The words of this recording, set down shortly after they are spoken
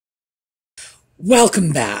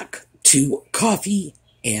Welcome back to Coffee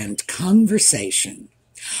and Conversation.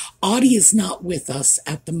 Audie is not with us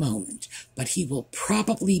at the moment, but he will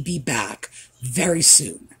probably be back very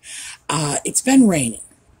soon. It's been raining,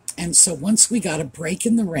 and so once we got a break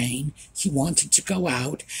in the rain, he wanted to go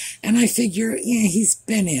out, and I figure, he's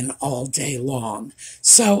been in all day long,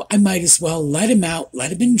 so I might as well let him out,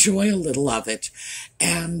 let him enjoy a little of it,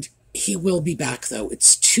 and he will be back, though.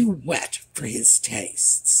 It's too wet for his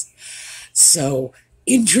tastes. So,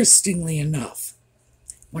 interestingly enough,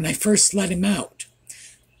 when I first let him out,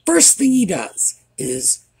 first thing he does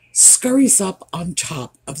is scurries up on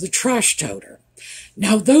top of the trash toter.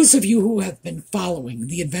 Now, those of you who have been following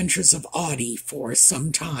the adventures of Audie for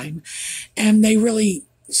some time, and they really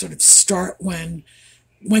sort of start when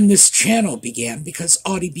this channel began, because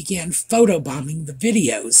Audie began photobombing the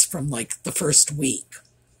videos from like the first week.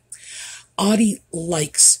 Audie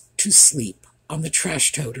likes to sleep on the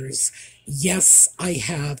trash toters. Yes, I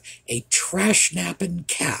have a trash-napping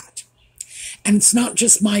cat. And it's not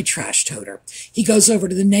just my trash toter. He goes over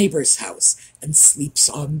to the neighbor's house and sleeps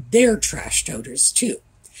on their trash toters, too.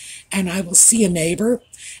 And I will see a neighbor,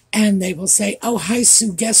 and they will say, "Oh, hi,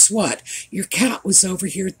 Sue, guess what? Your cat was over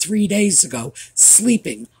here 3 days ago,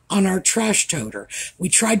 sleeping on our trash toter. We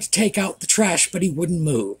tried to take out the trash, but he wouldn't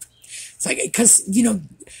move." It's like, because,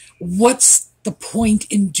 what's the point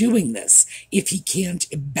in doing this if he can't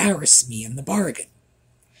embarrass me in the bargain?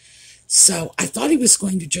 So I thought he was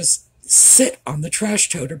going to just sit on the trash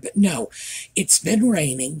toter, but no, it's been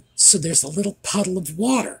raining, so there's a little puddle of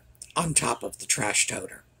water on top of the trash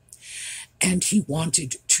toter. And he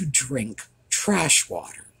wanted to drink trash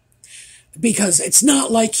water. Because it's not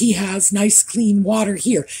like he has nice clean water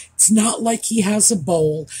here. It's not like he has a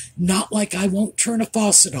bowl. Not like I won't turn a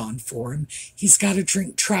faucet on for him. He's got to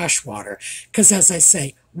drink trash water. Because as I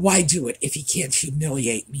say, why do it if he can't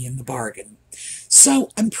humiliate me in the bargain?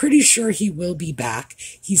 So I'm pretty sure he will be back.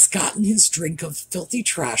 He's gotten his drink of filthy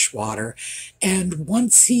trash water. And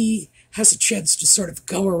once he has a chance to sort of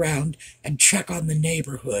go around and check on the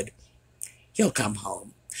neighborhood, he'll come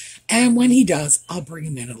home. And when he does, I'll bring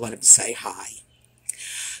him in and let him say hi.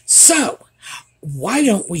 So, why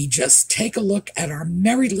don't we just take a look at our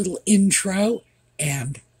merry little intro,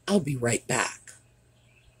 and I'll be right back.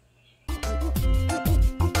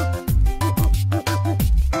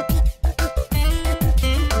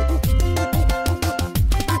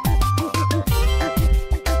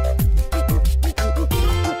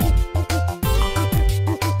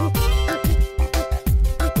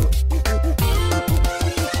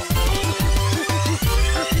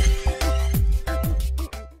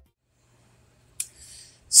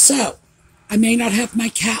 So, I may not have my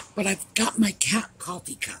cat, but I've got my cat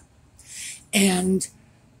coffee cup. And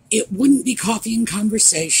it wouldn't be Coffee and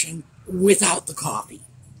Conversation without the coffee.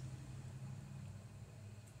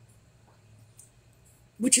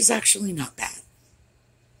 Which is actually not bad.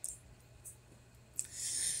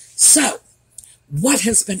 So, what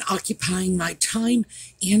has been occupying my time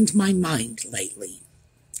and my mind lately?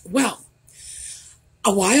 Well,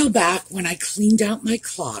 a while back when I cleaned out my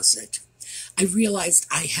closet, I realized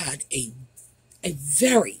I had a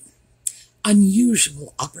very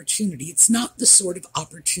unusual opportunity. It's not the sort of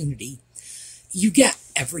opportunity you get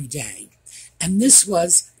every day. And this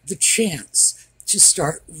was the chance to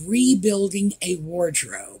start rebuilding a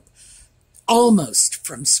wardrobe almost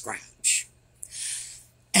from scratch.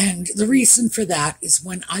 And the reason for that is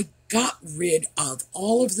when I got rid of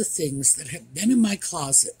all of the things that have been in my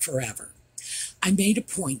closet forever, I made a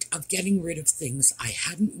point of getting rid of things I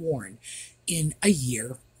hadn't worn in a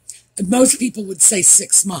year. Most people would say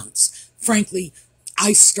 6 months. Frankly,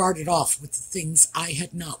 I started off with the things I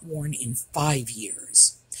had not worn in 5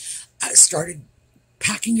 years. I started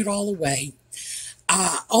packing it all away.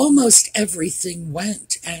 Almost everything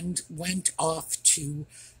went off to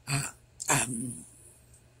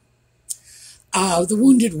the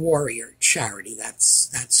Wounded Warrior charity.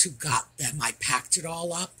 That's who got them. I packed it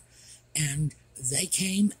all up, and they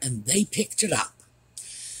came and they picked it up.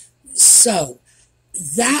 So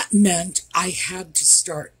that meant I had to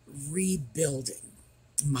start rebuilding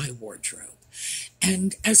my wardrobe.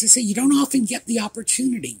 And as I say, you don't often get the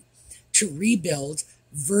opportunity to rebuild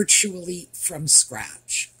virtually from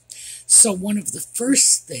scratch. So one of the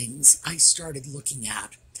first things I started looking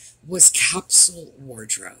at was capsule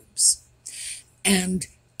wardrobes. And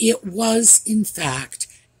it was, in fact,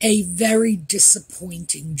 a very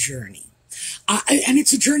disappointing journey. And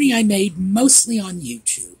it's a journey I made mostly on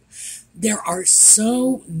YouTube. There are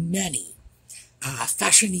so many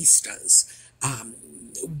fashionistas,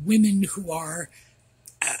 women who are,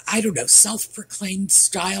 self-proclaimed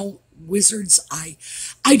style wizards. I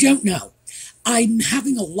don't know. I'm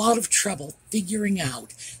having a lot of trouble figuring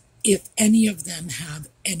out if any of them have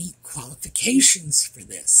any qualifications for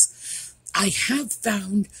this. I have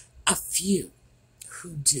found a few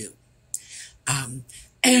who do.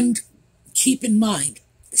 And keep in mind,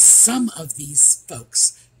 some of these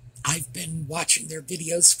folks, I've been watching their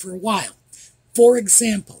videos for a while. For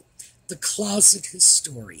example, The Closet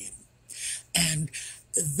Historian. And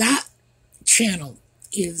that channel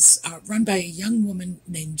is run by a young woman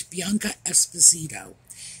named Bianca Esposito,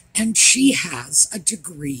 and she has a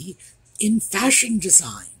degree in fashion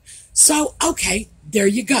design. So, okay, there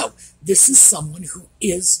you go. This is someone who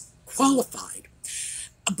is qualified.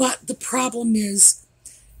 But the problem is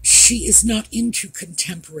she is not into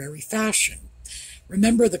contemporary fashion.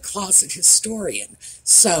 Remember The Closet Historian.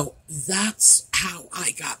 So that's how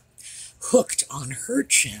I got hooked on her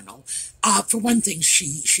channel. For one thing,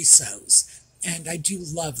 she sews. And I do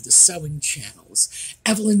love the sewing channels.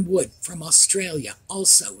 Evelyn Wood from Australia,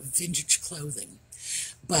 also vintage clothing.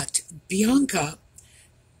 But Bianca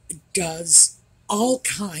does all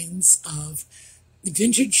kinds of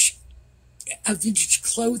vintage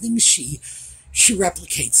clothing. She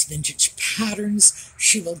replicates vintage patterns.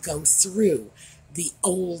 She will go through the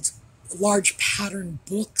old large pattern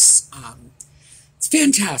books. It's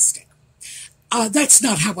fantastic. That's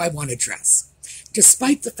not how I want to dress.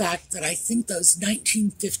 Despite the fact that I think those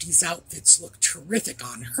 1950s outfits look terrific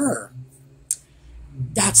on her,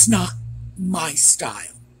 that's not my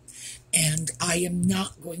style. And I am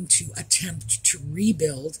not going to attempt to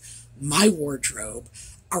rebuild my wardrobe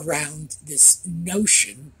around this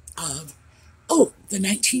notion of, oh, the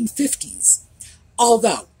 1950s.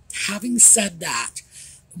 Although, having said that,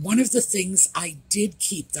 one of the things I did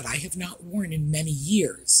keep that I have not worn in many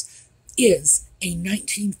years is a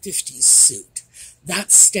 1950s suit.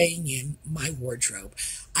 That's staying in my wardrobe.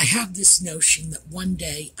 I have this notion that one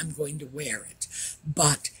day I'm going to wear it.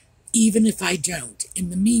 But even if I don't,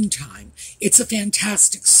 in the meantime, it's a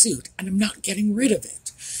fantastic suit and I'm not getting rid of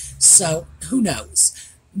it. So, who knows?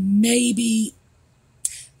 Maybe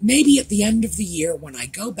at the end of the year when I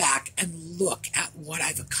go back and look at what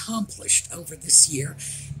I've accomplished over this year,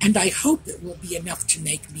 and I hope it will be enough to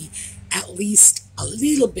make me at least a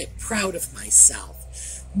little bit proud of myself,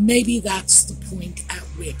 maybe that's the point at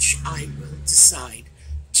which I will decide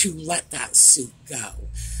to let that suit go,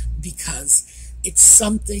 because it's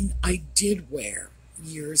something I did wear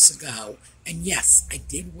years ago. And yes, I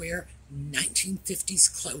did wear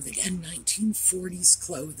 1950s clothing and 1940s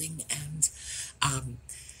clothing, and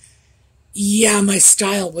yeah, my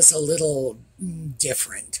style was a little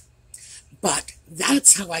different. But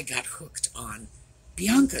that's how I got hooked on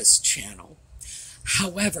Bianca's channel.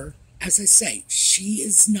 However, as I say, she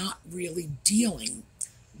is not really dealing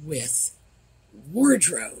with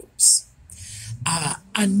wardrobes.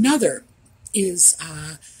 Another is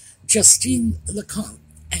Justine Leconte,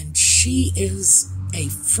 and she is a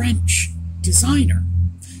French designer.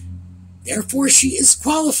 Therefore, she is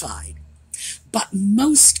qualified. But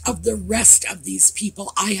most of the rest of these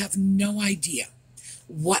people, I have no idea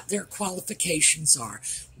what their qualifications are.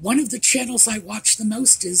 One of the channels I watch the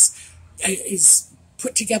most is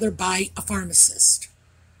put together by a pharmacist.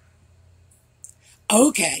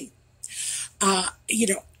 Okay.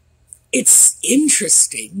 It's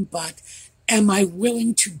interesting, but am I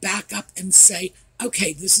willing to back up and say,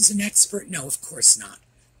 okay, this is an expert? No, of course not.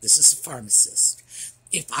 This is a pharmacist.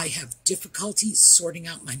 If I have difficulty sorting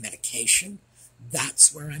out my medication,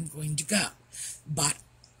 that's where I'm going to go. But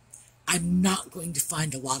I'm not going to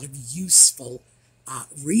find a lot of useful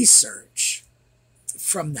research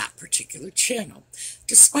from that particular channel,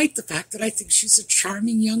 despite the fact that I think she's a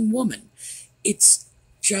charming young woman. It's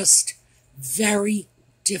just very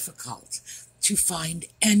difficult to find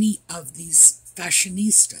any of these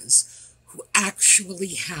fashionistas who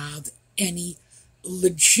actually have any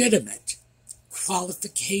legitimate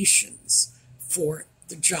qualifications for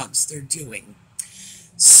the jobs they're doing.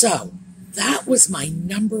 So that was my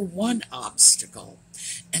number one obstacle.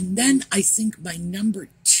 And then I think my number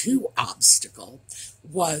two obstacle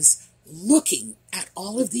was looking at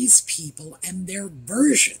all of these people and their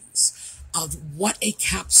versions of what a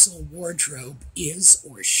capsule wardrobe is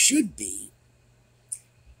or should be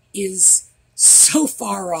is so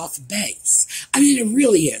far off base. I mean, it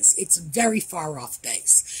really is. It's very far off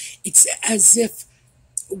base. It's as if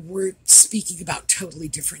we're speaking about totally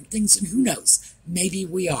different things, and who knows, maybe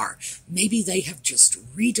we are. Maybe they have just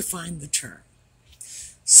redefined the term.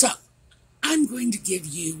 So, I'm going to give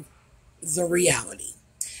you the reality.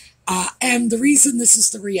 And the reason this is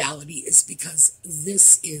the reality is because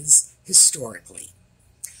this is historically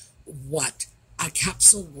what a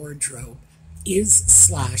capsule wardrobe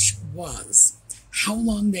is/was, how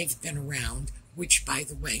long they've been around, which, by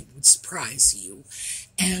the way, would surprise you.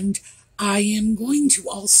 And I am going to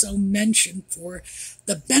also mention, for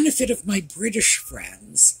the benefit of my British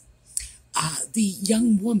friends, the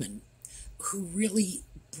young woman who really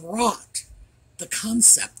brought the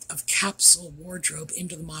concept of capsule wardrobe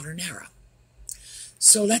into the modern era.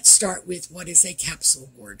 So let's start with what is a capsule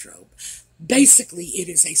wardrobe. Basically, it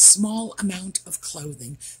is a small amount of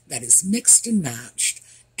clothing that is mixed and matched,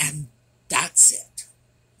 and that's it.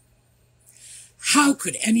 How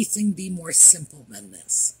could anything be more simple than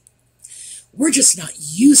this? We're just not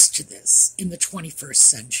used to this in the 21st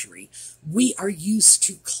century. We are used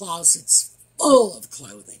to closets full of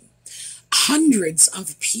clothing. Hundreds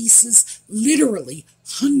of pieces, literally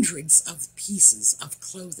hundreds of pieces of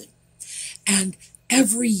clothing. And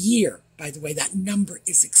every year, by the way, that number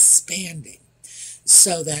is expanding.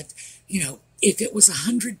 So that, if it was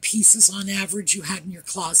 100 pieces on average you had in your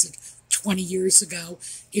closet 20 years ago,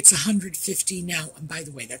 it's 150 now. And by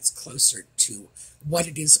the way, that's closer to what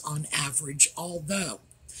it is on average. Although,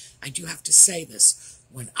 I do have to say this,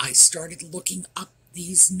 when I started looking up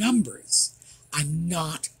these numbers, I'm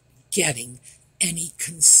not getting any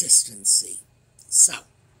consistency. So,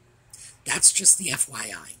 that's just the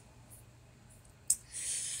FYI.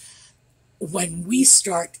 When we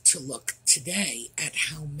start to look today at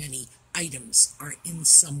how many items are in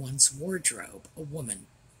someone's wardrobe, a woman,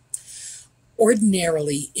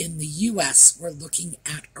 ordinarily in the U.S., we're looking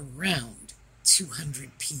at around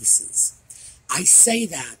 200 pieces. I say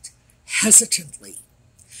that hesitantly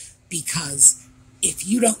because if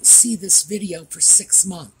you don't see this video for 6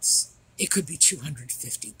 months, it could be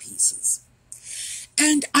 250 pieces.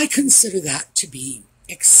 And I consider that to be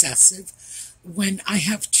excessive. When I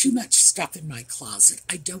have too much stuff in my closet,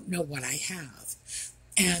 I don't know what I have.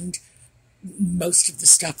 And most of the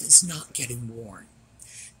stuff is not getting worn.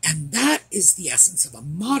 And that is the essence of a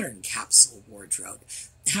modern capsule wardrobe,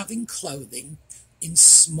 having clothing in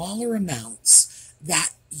smaller amounts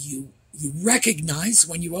that you recognize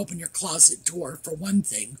when you open your closet door, for one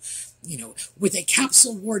thing. With a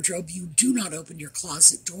capsule wardrobe, you do not open your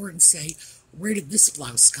closet door and say, where did this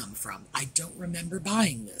blouse come from? I don't remember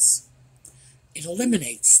buying this. It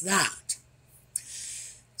eliminates that.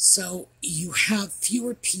 So you have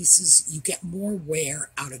fewer pieces, you get more wear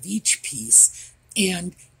out of each piece,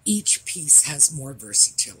 and each piece has more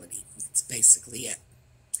versatility. That's basically it.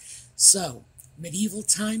 So, medieval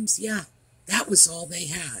times, yeah, that was all they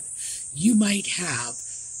had. You might have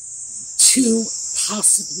 2,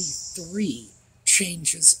 possibly 3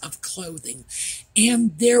 changes of clothing,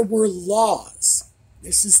 and there were laws.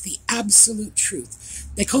 This is the absolute truth.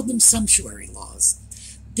 They called them sumptuary laws.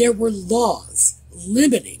 There were laws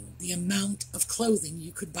limiting the amount of clothing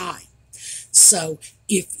you could buy. So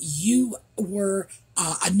if you were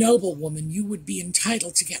a noblewoman, you would be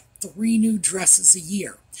entitled to get 3 new dresses a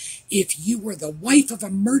year. If you were the wife of a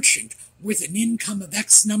merchant with an income of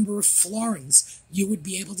X number of florins, you would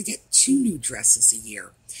be able to get 2 new dresses a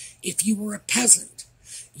year. If you were a peasant,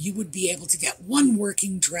 you would be able to get 1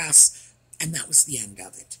 working dress, and that was the end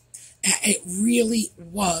of it. It really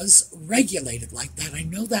was regulated like that. I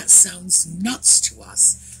know that sounds nuts to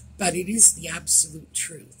us, but it is the absolute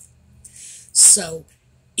truth. So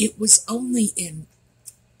it was only in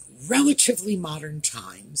relatively modern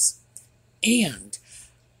times and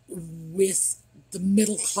with the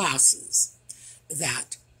middle classes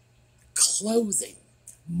that clothing,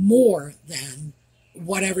 more than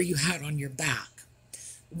whatever you had on your back,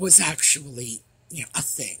 was actually, a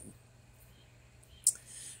thing.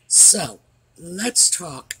 So let's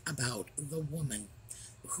talk about the woman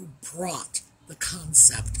who brought the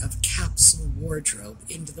concept of capsule wardrobe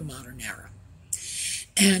into the modern era.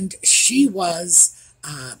 And she was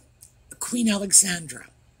Queen Alexandra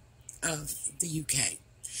of the UK.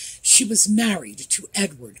 She was married to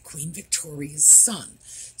Edward, Queen Victoria's son.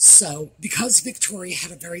 So because Victoria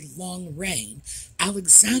had a very long reign,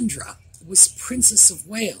 Alexandra was Princess of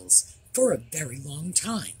Wales for a very long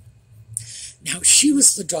time. Now, she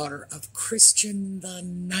was the daughter of Christian the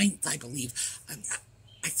Ninth, I believe.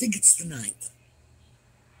 I think it's the 9th.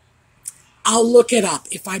 I'll look it up.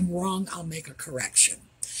 If I'm wrong, I'll make a correction.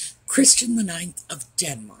 Christian the Ninth of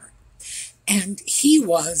Denmark. And he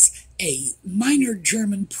was a minor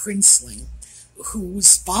German princeling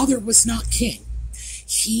whose father was not king.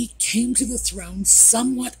 He came to the throne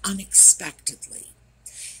somewhat unexpectedly.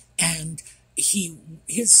 And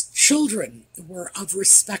his children were of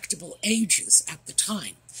respectable ages at the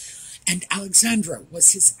time, and Alexandra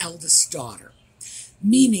was his eldest daughter,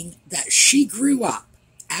 meaning that she grew up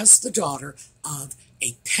as the daughter of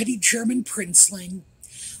a petty German princeling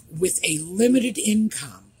with a limited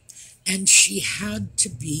income, and she had to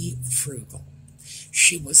be frugal.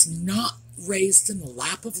 She was not raised in the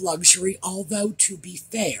lap of luxury, although, to be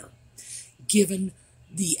fair, given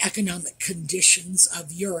the economic conditions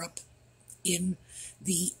of Europe in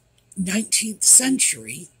the 19th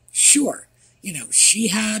century, sure, she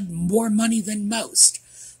had more money than most,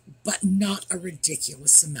 but not a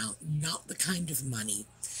ridiculous amount, not the kind of money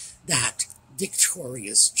that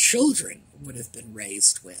Victoria's children would have been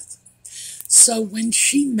raised with. So when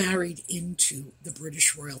she married into the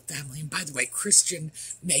British royal family, and by the way, Christian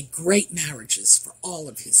made great marriages for all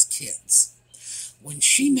of his kids. When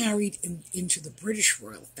she married into the British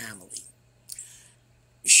royal family,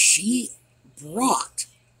 she brought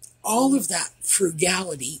all of that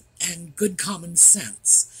frugality and good common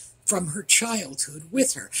sense from her childhood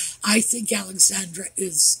with her. I think Alexandra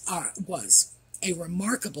was a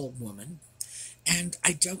remarkable woman, and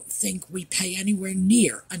I don't think we pay anywhere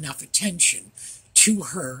near enough attention to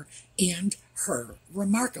her and her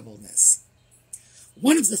remarkableness.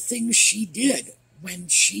 One of the things she did when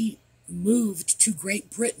she moved to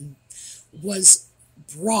Great Britain was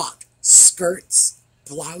brought skirts,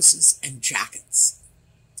 blouses, and jackets,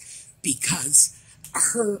 because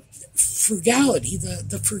her frugality,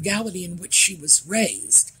 the frugality in which she was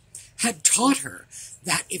raised, had taught her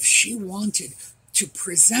that if she wanted to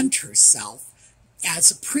present herself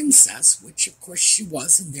as a princess, which of course she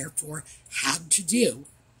was and therefore had to do,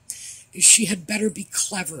 she had better be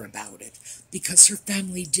clever about it, because her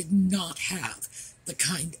family did not have the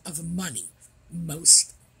kind of money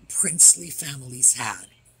most princely families had.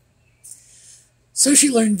 So she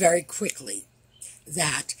learned very quickly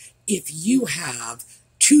that if you have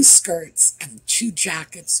 2 skirts and 2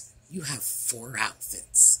 jackets, you have 4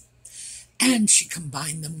 outfits. And she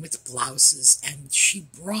combined them with blouses, and she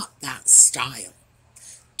brought that style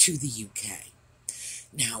to the UK.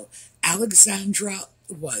 Now, Alexandra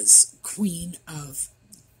was Queen of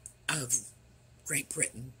Great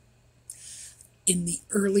Britain in the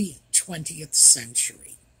early 20th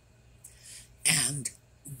century. And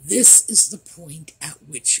this is the point at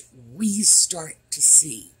which we start to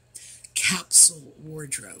see capsule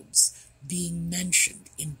wardrobes being mentioned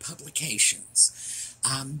in publications.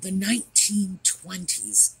 The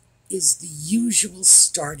 1920s is the usual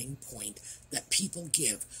starting point that people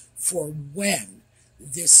give for when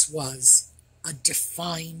this was a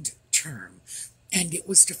defined term, and it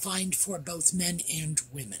was defined for both men and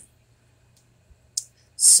women.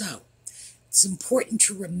 So, it's important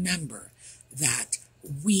to remember that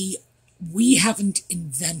we haven't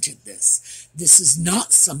invented this. This is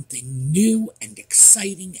not something new and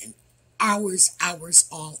exciting and ours,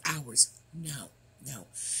 all ours. No.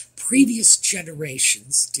 Previous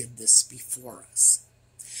generations did this before us.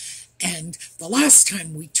 And the last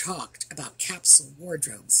time we talked about capsule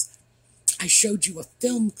wardrobes, I showed you a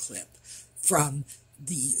film clip from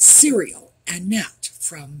the serial Annette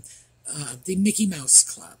from the Mickey Mouse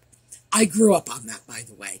Club. I grew up on that, by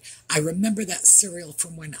the way. I remember that serial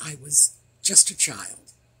from when I was just a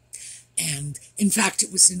child. And, in fact,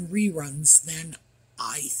 it was in reruns then.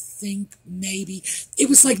 I think maybe it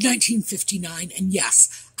was like 1959, and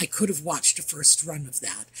yes, I could have watched a first run of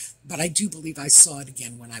that, but I do believe I saw it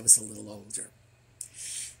again when I was a little older.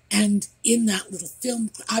 And in that little film,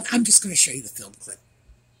 I'm just going to show you the film clip.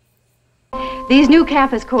 These new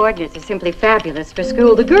campus coordinates are simply fabulous for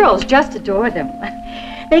school. The girls just adore them.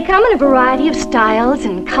 They come in a variety of styles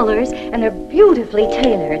and colors, and they're beautifully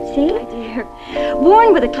tailored, see? My dear.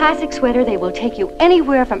 Worn with a classic sweater, they will take you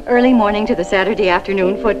anywhere from early morning to the Saturday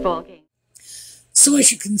afternoon football game. So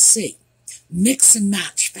as you can see, mix and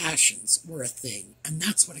match fashions were a thing, and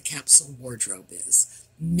that's what a capsule wardrobe is.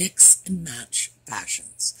 Mix and match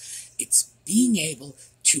fashions. It's being able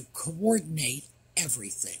to coordinate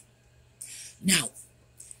everything. Now,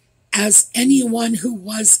 as anyone who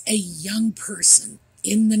was a young person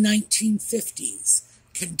in the 1950s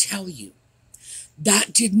can tell you,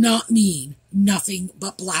 that did not mean nothing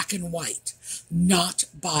but black and white, not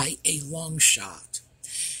by a long shot.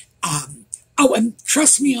 And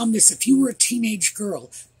trust me on this, if you were a teenage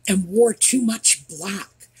girl and wore too much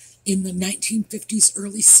black in the 1950s,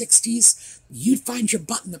 early 60s, you'd find your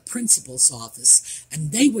butt in the principal's office,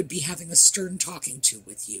 and they would be having a stern talking to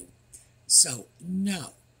with you. So,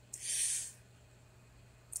 no.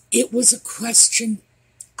 It was a question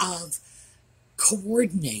of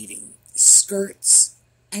coordinating skirts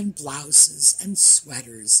and blouses and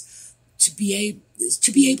sweaters to be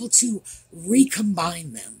able to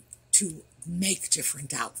recombine them to make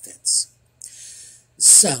different outfits.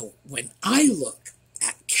 So, when I look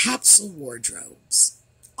at capsule wardrobes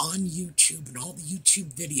on YouTube and all the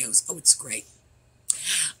YouTube videos, oh, it's great.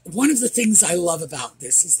 One of the things I love about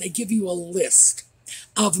this is they give you a list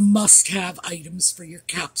of must-have items for your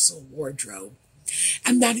capsule wardrobe.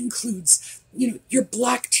 And that includes, your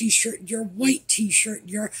black t-shirt, your white t-shirt,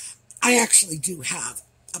 I actually do have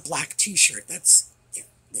a black t-shirt. That's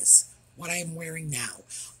this, what I am wearing now.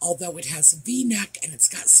 Although it has a V-neck and it's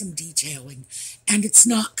got some detailing, and it's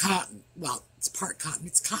not cotton. Well, it's part cotton.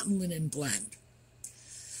 It's cotton linen blend.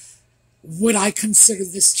 Would I consider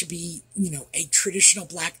this to be, a traditional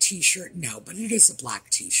black t-shirt? No, but it is a black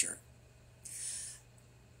t-shirt.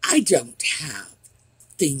 I don't have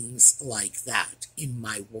things like that in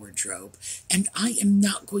my wardrobe, and I am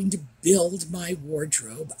not going to build my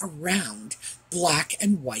wardrobe around black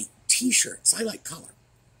and white t-shirts. I like color.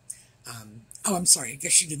 Oh, I'm sorry, I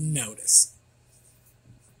guess you didn't notice.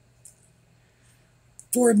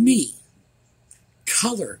 For me,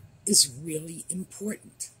 color is really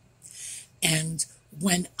important. And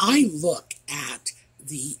when I look at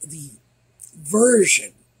the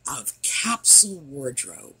version of capsule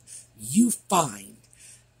wardrobe you find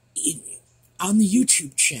on the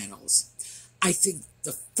YouTube channels, I think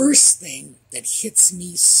the first thing that hits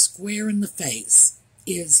me square in the face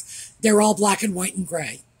is they're all black and white and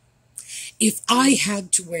gray. If I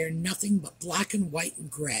had to wear nothing but black and white and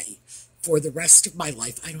gray for the rest of my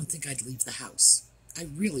life, I don't think I'd leave the house. I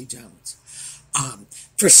really don't.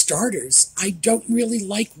 For starters, I don't really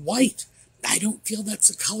like white. I don't feel that's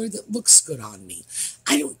a color that looks good on me.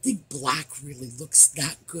 I don't think black really looks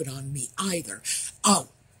that good on me either. Oh,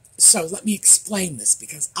 so let me explain this,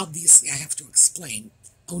 because obviously I have to explain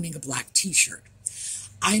owning a black t-shirt.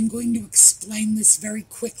 I'm going to explain this very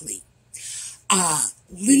quickly.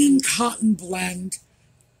 Linen cotton blend,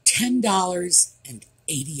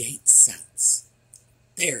 $10.88.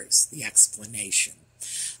 There's the explanation.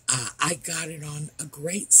 I got it on a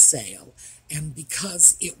great sale, and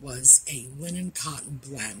because it was a linen cotton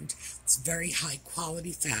blend, it's very high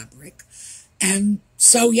quality fabric, and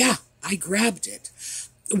so yeah, I grabbed it.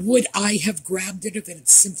 Would I have grabbed it if it had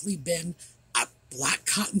simply been a black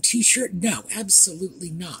cotton t-shirt? No, absolutely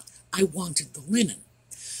not. I wanted the linen.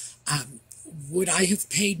 Would I have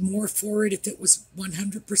paid more for it if it was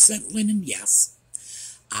 100% linen? Yes.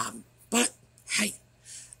 But hey,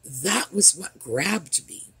 that was what grabbed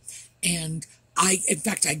me. And in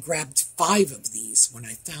fact, I grabbed 5 of these when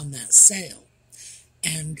I found that sale.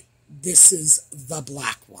 And this is the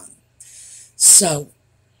black one. So,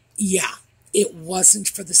 yeah, it wasn't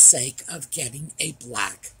for the sake of getting a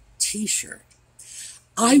black t-shirt.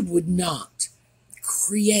 I would not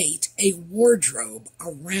create a wardrobe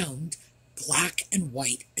around black and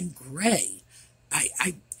white and gray.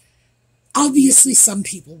 Obviously, some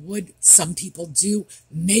people would, some people do.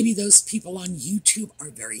 Maybe those people on YouTube are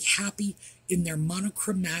very happy in their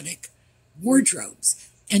monochromatic wardrobes.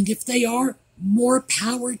 And if they are, more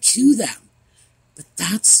power to them. But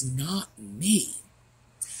that's not me.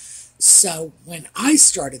 So when I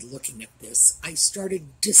started looking at this, I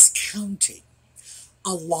started discounting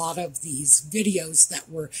a lot of these videos that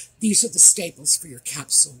were, these are the staples for your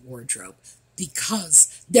capsule wardrobe,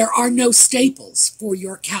 because there are no staples for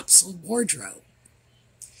your capsule wardrobe.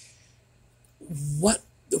 What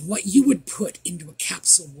you would put into a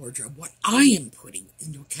capsule wardrobe, what I am putting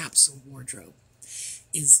into a capsule wardrobe,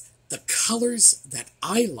 is the colors that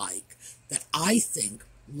I like, that I think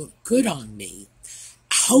look good on me.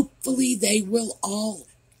 Hopefully they will all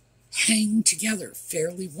hang together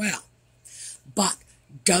fairly well. But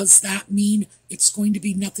does that mean it's going to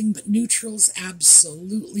be nothing but neutrals?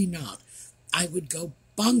 Absolutely not. I would go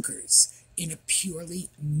bonkers in a purely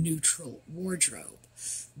neutral wardrobe.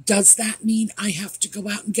 Does that mean I have to go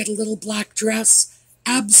out and get a little black dress?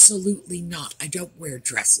 Absolutely not. I don't wear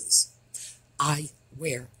dresses. I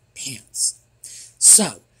wear pants.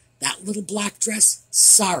 So, that little black dress,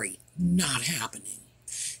 sorry, not happening.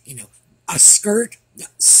 A skirt,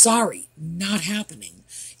 sorry, not happening.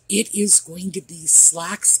 It is going to be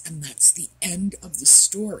slacks, and that's the end of the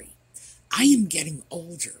story. I am getting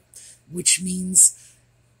older, which means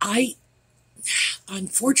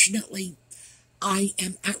unfortunately, I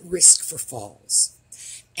am at risk for falls.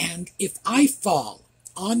 And if I fall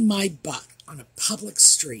on my butt on a public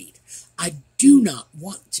street, I do not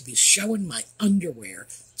want to be showing my underwear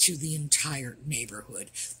to the entire neighborhood.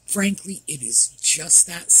 Frankly, it is just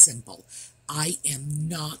that simple. I am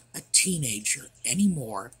not a teenager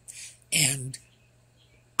anymore, and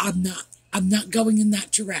I'm not going in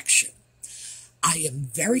that direction. I am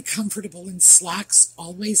very comfortable in slacks,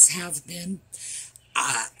 always have been.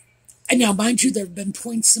 And now, mind you, there have been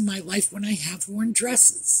points in my life when I have worn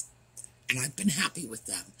dresses, and I've been happy with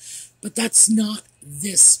them. But that's not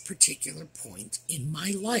this particular point in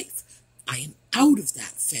my life. I am out of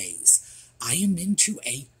that phase. I am into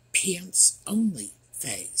a pants-only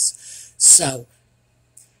phase. So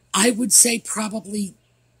I would say probably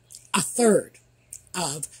a third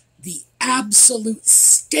of the absolute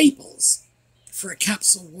staples for a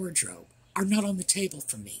capsule wardrobe are not on the table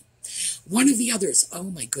for me. One of the others, oh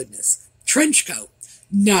my goodness, trench coat.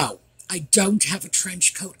 No, I don't have a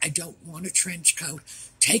trench coat. I don't want a trench coat.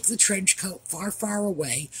 Take the trench coat far, far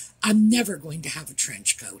away. I'm never going to have a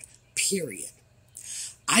trench coat, period.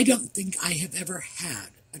 I don't think I have ever had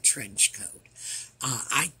a trench coat.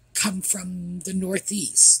 I come from the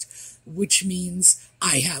Northeast, which means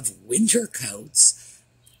I have winter coats.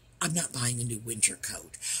 I'm not buying a new winter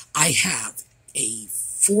coat. I have a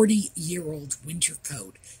 40-year-old winter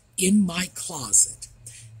coat in my closet,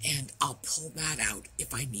 and I'll pull that out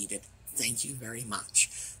if I need it. Thank you very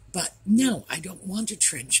much. But no, I don't want a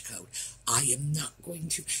trench coat. I am not going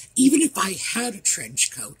to. Even if I had a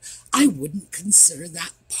trench coat, I wouldn't consider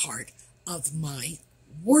that part of my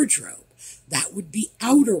wardrobe. That would be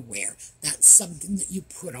outerwear. That's something that you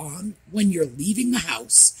put on when you're leaving the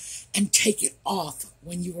house and take it off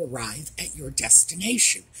when you arrive at your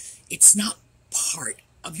destination. It's not part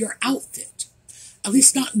of your outfit, at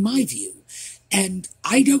least not in my view. And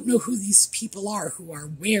I don't know who these people are who are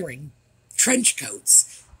wearing trench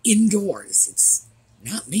coats indoors. It's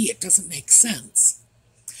not me. It doesn't make sense.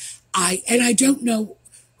 I don't know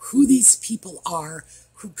who these people are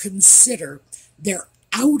who consider their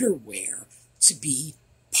outerwear to be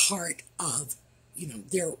part of,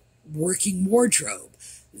 their working wardrobe.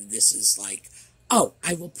 This is like, oh,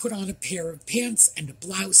 I will put on a pair of pants and a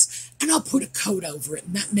blouse, and I'll put a coat over it,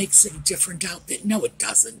 and that makes it a different outfit. No, it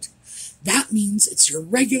doesn't. That means it's your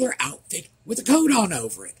regular outfit with a coat on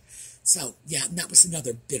over it. So, yeah, and that was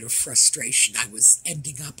another bit of frustration I was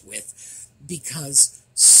ending up with, because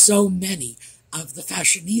so many of the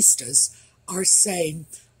fashionistas are saying,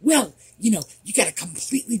 well, you got a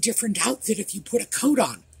completely different outfit if you put a coat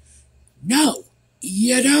on. No,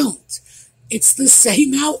 you don't. It's the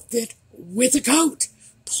same outfit with a coat,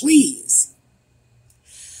 please.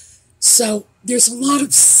 So there's a lot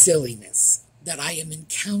of silliness that I am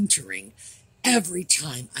encountering every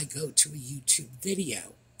time I go to a YouTube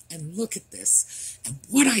video and look at this. And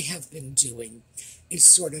what I have been doing is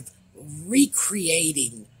sort of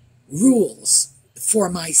recreating rules for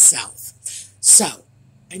myself. So,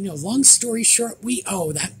 I know, long story short,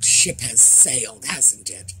 that ship has sailed, hasn't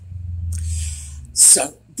it?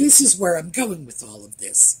 So, this is where I'm going with all of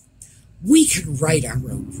this. We can write our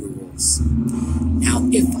own rules. Now,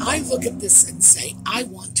 if I look at this and say, I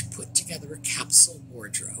want to put together a capsule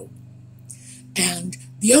wardrobe, and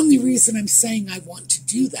the only reason I'm saying I want to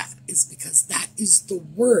do that is because that is the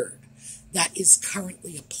word that is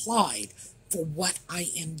currently applied for what I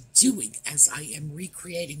am doing as I am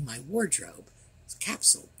recreating my wardrobe. It's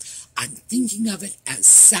capsule. I'm thinking of it as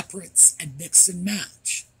separates and mix and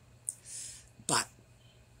match. But,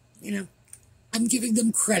 I'm giving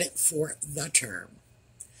them credit for the term.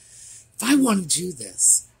 If I want to do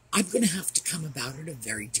this, I'm going to have to come about it a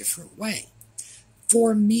very different way.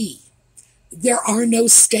 For me, there are no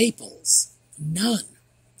staples, none.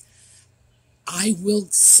 I will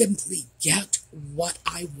simply get what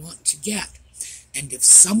I want to get. And if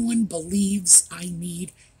someone believes I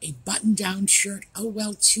need a button-down shirt, oh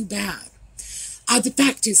well, too bad. The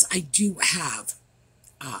fact is, I do have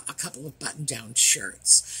a couple of button-down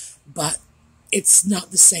shirts, but it's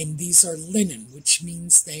not the same. These are linen, which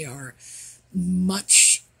means they are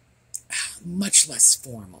much less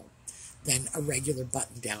formal than a regular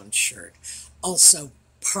button-down shirt. Also,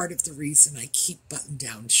 part of the reason I keep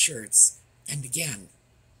button-down shirts, and again,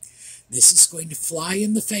 this is going to fly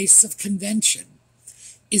in the face of convention,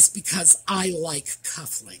 is because I like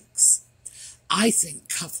cufflinks. I think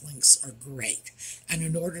cufflinks are great, and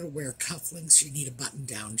in order to wear cufflinks, you need a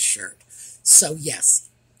button-down shirt. So yes,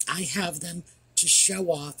 I have them to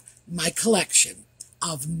show off my collection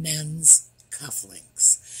of men's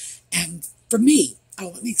cufflinks. And for me,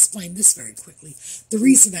 let me explain this very quickly. The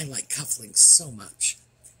reason I like cufflinks so much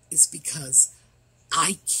is because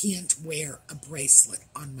I can't wear a bracelet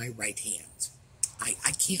on my right hand.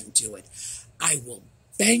 I can't do it. I will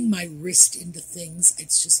bang my wrist into things.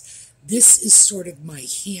 It's just, this is sort of my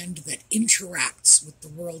hand that interacts with the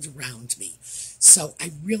world around me. So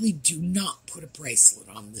I really do not put a bracelet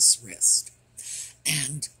on this wrist.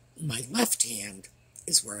 And my left hand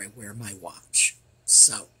is where I wear my watch.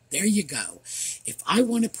 So there you go. If I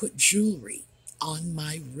want to put jewelry on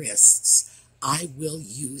my wrists, I will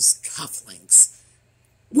use cufflinks.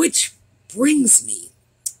 Which brings me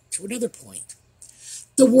to another point.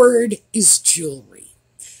 The word is jewelry.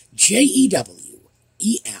 Jewelry.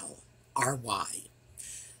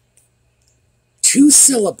 2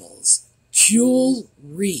 syllables,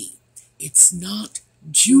 jewelry. It's not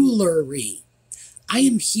jewelry. I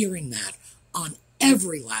am hearing that on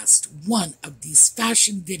every last one of these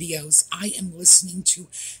fashion videos I am listening to,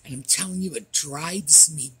 and I'm telling you, it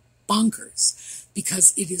drives me bonkers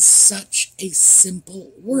because it is such a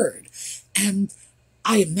simple word. And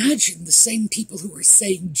I imagine the same people who are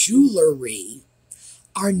saying jewelry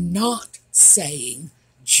are not saying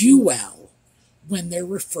jewel when they're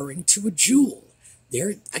referring to a jewel.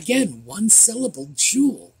 They're, again, 1 syllable,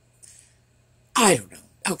 jewel. I don't know.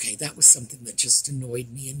 Okay, that was something that just annoyed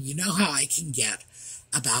me, and you know how I can get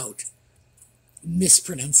about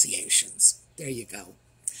mispronunciations. There you go.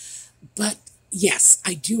 But yes,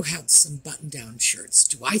 I do have some button-down shirts.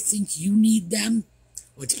 Do I think you need them?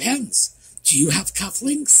 Well, it depends. Do you have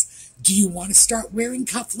cufflinks? Do you want to start wearing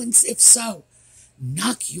cufflinks? If so,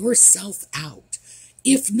 knock yourself out.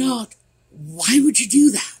 If not, why would you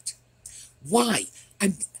do that? Why?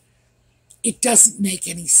 It doesn't make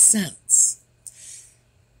any sense.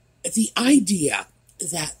 The idea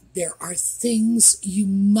that there are things you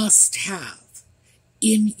must have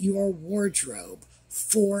in your wardrobe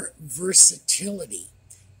for versatility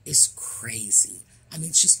is crazy. I mean,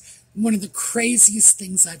 it's just one of the craziest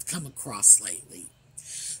things I've come across lately.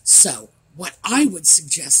 So, what I would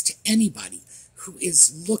suggest to anybody who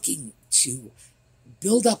is looking to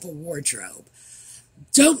build up a wardrobe,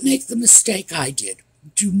 don't make the mistake I did.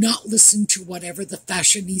 Do not listen to whatever the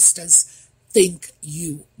fashionistas think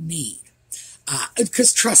you need.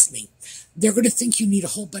 Because trust me, they're going to think you need a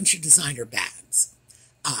whole bunch of designer bags.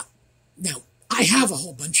 Now, I have a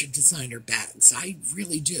whole bunch of designer bags. I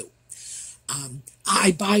really do.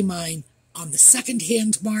 I buy mine on the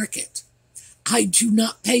second-hand market. I do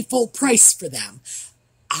not pay full price for them.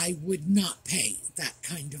 I would not pay that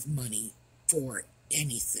kind of money for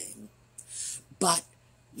anything. But,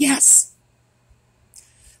 yes.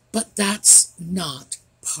 But that's not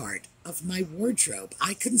part of my wardrobe.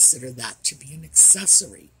 I consider that to be an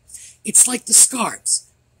accessory. It's like the scarves,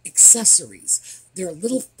 accessories. They're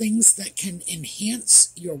little things that can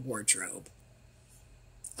enhance your wardrobe.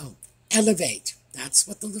 Oh, elevate. That's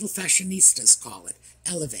what the little fashionistas call it.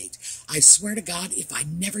 Elevate. I swear to God, if I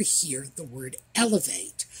never hear the word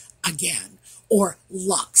elevate again, or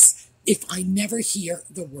luxe, if I never hear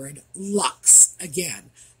the word luxe again,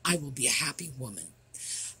 I will be a happy woman.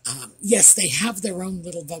 Yes, they have their own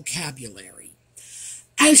little vocabulary.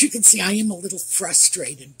 As you can see, I am a little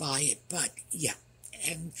frustrated by it, but yeah,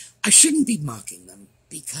 and I shouldn't be mocking them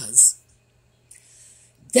because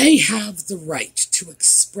they have the right to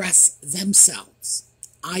express themselves.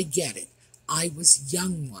 I get it. I was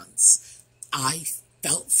young once. I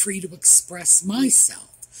felt free to express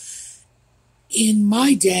myself. In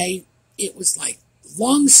my day, it was like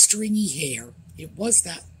long stringy hair. It was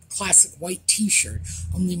that classic white t-shirt,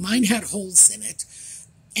 only mine had holes in it,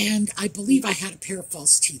 and I believe I had a pair of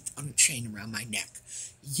false teeth on a chain around my neck.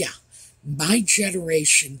 Yeah, my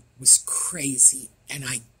generation was crazy, and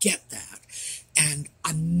I get that, and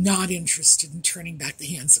I'm not interested in turning back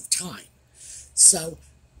the hands of time. So,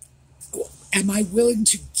 am I willing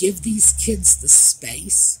to give these kids the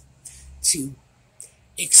space to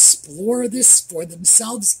explore this for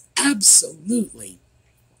themselves? Absolutely.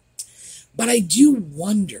 But I do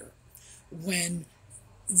wonder when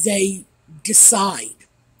they decide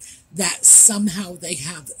that somehow they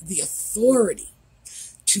have the authority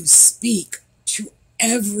to speak to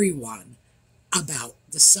everyone about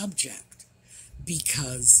the subject,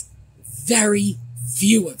 because very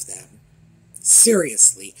few of them,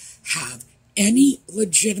 seriously, have any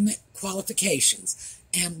legitimate qualifications.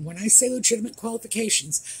 And when I say legitimate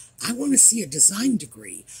qualifications, I want to see a design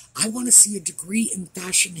degree. I want to see a degree in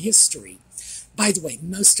fashion history. By the way,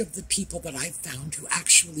 most of the people that I've found who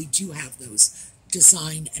actually do have those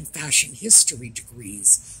design and fashion history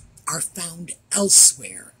degrees are found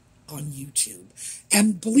elsewhere on YouTube.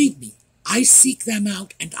 And believe me, I seek them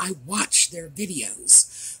out and I watch their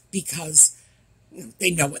videos because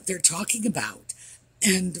they know what they're talking about.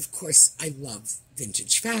 And of course, I love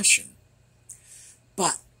vintage fashion.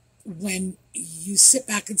 But when you sit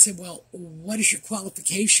back and say, well, what is your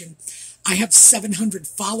qualification? I have 700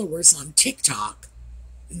 followers on TikTok.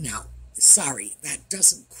 No, sorry, that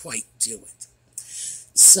doesn't quite do it.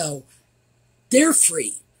 So they're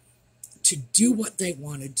free to do what they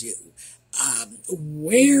want to do.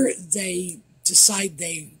 Where they decide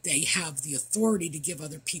they have the authority to give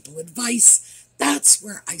other people advice, that's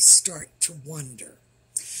where I start to wonder.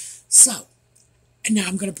 So, and now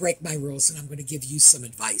I'm going to break my rules and I'm going to give you some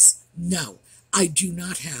advice. No, I do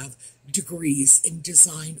not have degrees in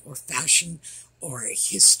design or fashion or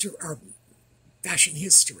history or fashion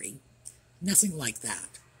history. Nothing like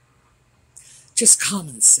that. Just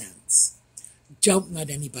common sense. Don't let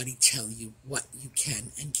anybody tell you what you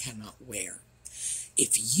can and cannot wear.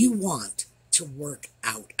 If you want to work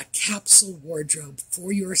out a capsule wardrobe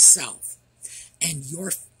for yourself and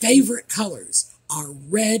your favorite colors are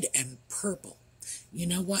red and purple, you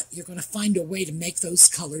know what? You're going to find a way to make those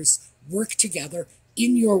colors work together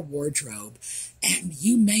in your wardrobe, and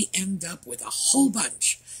you may end up with a whole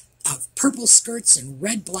bunch of purple skirts and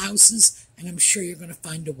red blouses, and I'm sure you're going to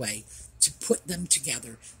find a way to put them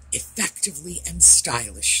together effectively and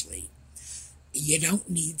stylishly. You don't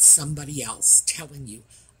need somebody else telling you,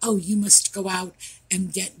 oh, you must go out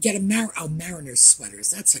and get Mariner's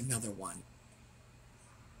sweaters. That's another one.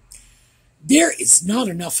 There is not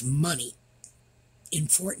enough money in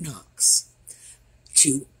Fort Knox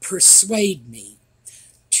to persuade me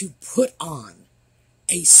to put on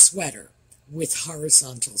a sweater with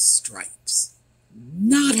horizontal stripes.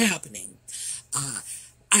 Not happening.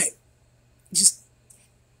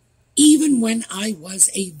 Even when I was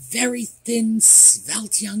a very thin,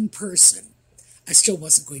 svelte young person, I still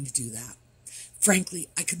wasn't going to do that. Frankly,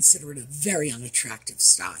 I consider it a very unattractive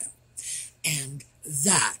style. And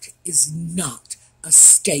that is not a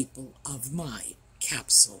staple of my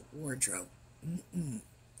capsule wardrobe.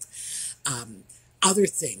 Other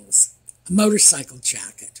things, a motorcycle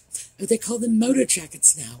jacket. They call them moto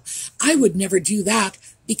jackets now. I would never do that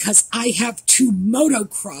because I have 2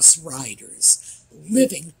 motocross riders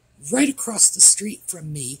living right across the street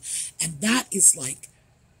from me, and that is like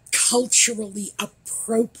culturally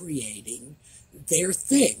appropriating their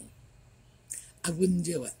thing. I wouldn't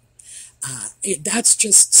do it. That's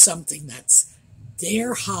just something that's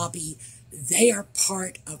their hobby. They are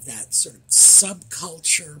part of that sort of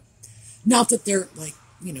subculture. Not that they're like,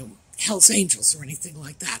 Hell's Angels or anything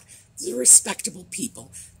like that. They're respectable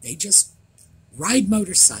people. They just ride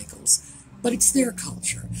motorcycles, but it's their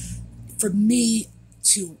culture. For me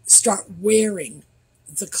to start wearing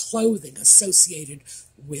the clothing associated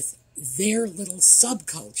with their little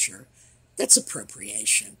subculture, that's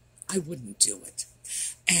appropriation. I wouldn't do it.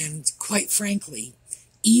 And quite frankly,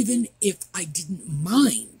 even if I didn't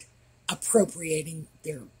mind appropriating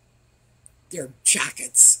their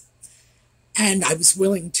jackets, and I was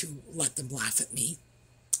willing to let them laugh at me,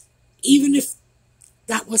 even if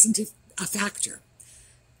that wasn't a factor,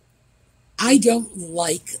 I don't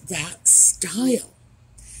like that style.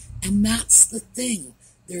 And that's the thing.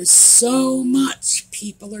 There's so much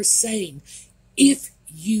people are saying, if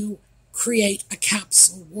you create a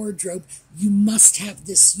capsule wardrobe, you must have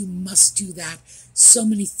this, you must do that. So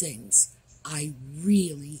many things I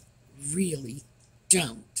really, really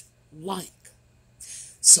don't like.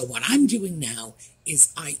 So what I'm doing now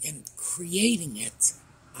is I am creating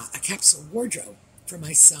a capsule wardrobe for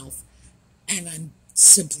myself, and I'm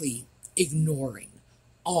simply ignoring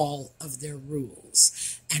all of their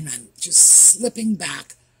rules. And I'm just slipping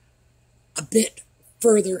back a bit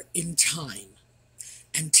further in time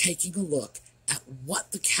and taking a look at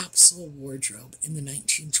what the capsule wardrobe in the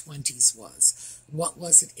 1920s was. What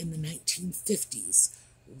was it in the 1950s?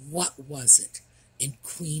 What was it in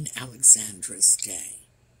Queen Alexandra's day?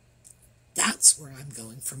 That's where I'm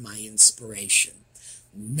going for my inspiration,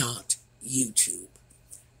 not YouTube.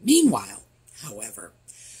 Meanwhile, however,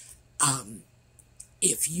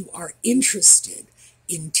 if you are interested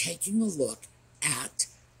in taking a look at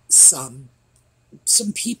some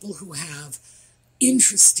people who have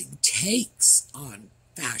interesting takes on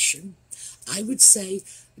fashion, I would say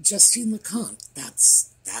Justine LeConte.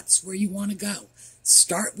 That's where you want to go.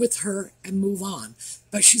 Start with her and move on.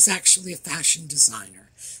 But she's actually a fashion designer,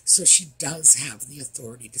 so she does have the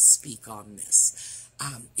authority to speak on this.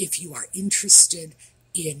 If you are interested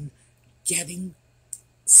in getting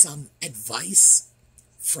some advice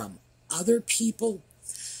from other people,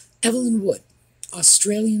 Evelyn Wood,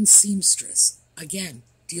 Australian seamstress, again,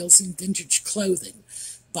 deals in vintage clothing,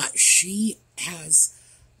 but she has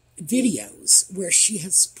videos where she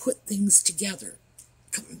has put things together,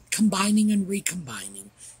 combining and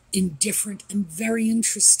recombining in different and very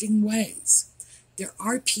interesting ways. There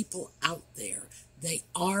are people out there. They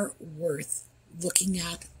are worth looking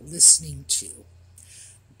at, listening to.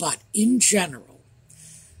 But in general,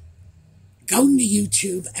 going to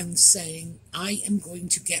YouTube and saying, I am going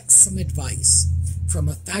to get some advice from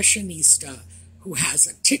a fashionista who has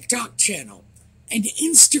a TikTok channel, an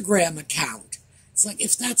Instagram account. It's like,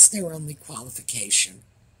 if that's their only qualification,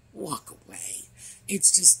 walk away.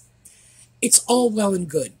 It's all well and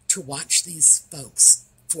good to watch these folks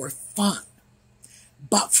for fun.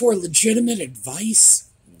 But for legitimate advice,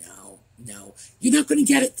 no. No, you're not going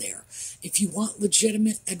to get it there. If you want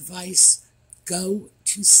legitimate advice, go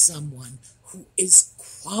to someone who is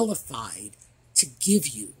qualified to give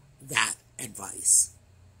you that advice.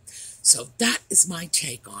 So that is my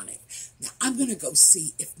take on it. Now I'm going to go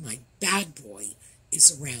see if my bad boy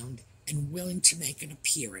is around and willing to make an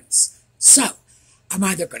appearance. So I'm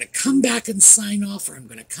either going to come back and sign off, or I'm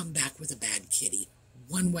going to come back with a bad kitty.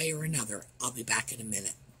 One way or another. I'll be back in a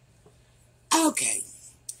minute. Okay.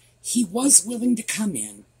 He was willing to come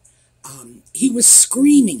in. He was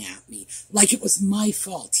screaming at me like it was my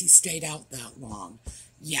fault he stayed out that long.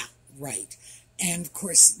 Yeah, right. And, of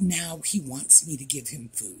course, now he wants me to give him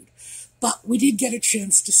food. But we did get a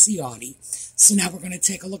chance to see Audie. So now we're going to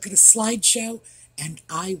take a look at a slideshow, and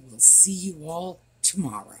I will see you all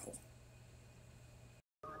tomorrow.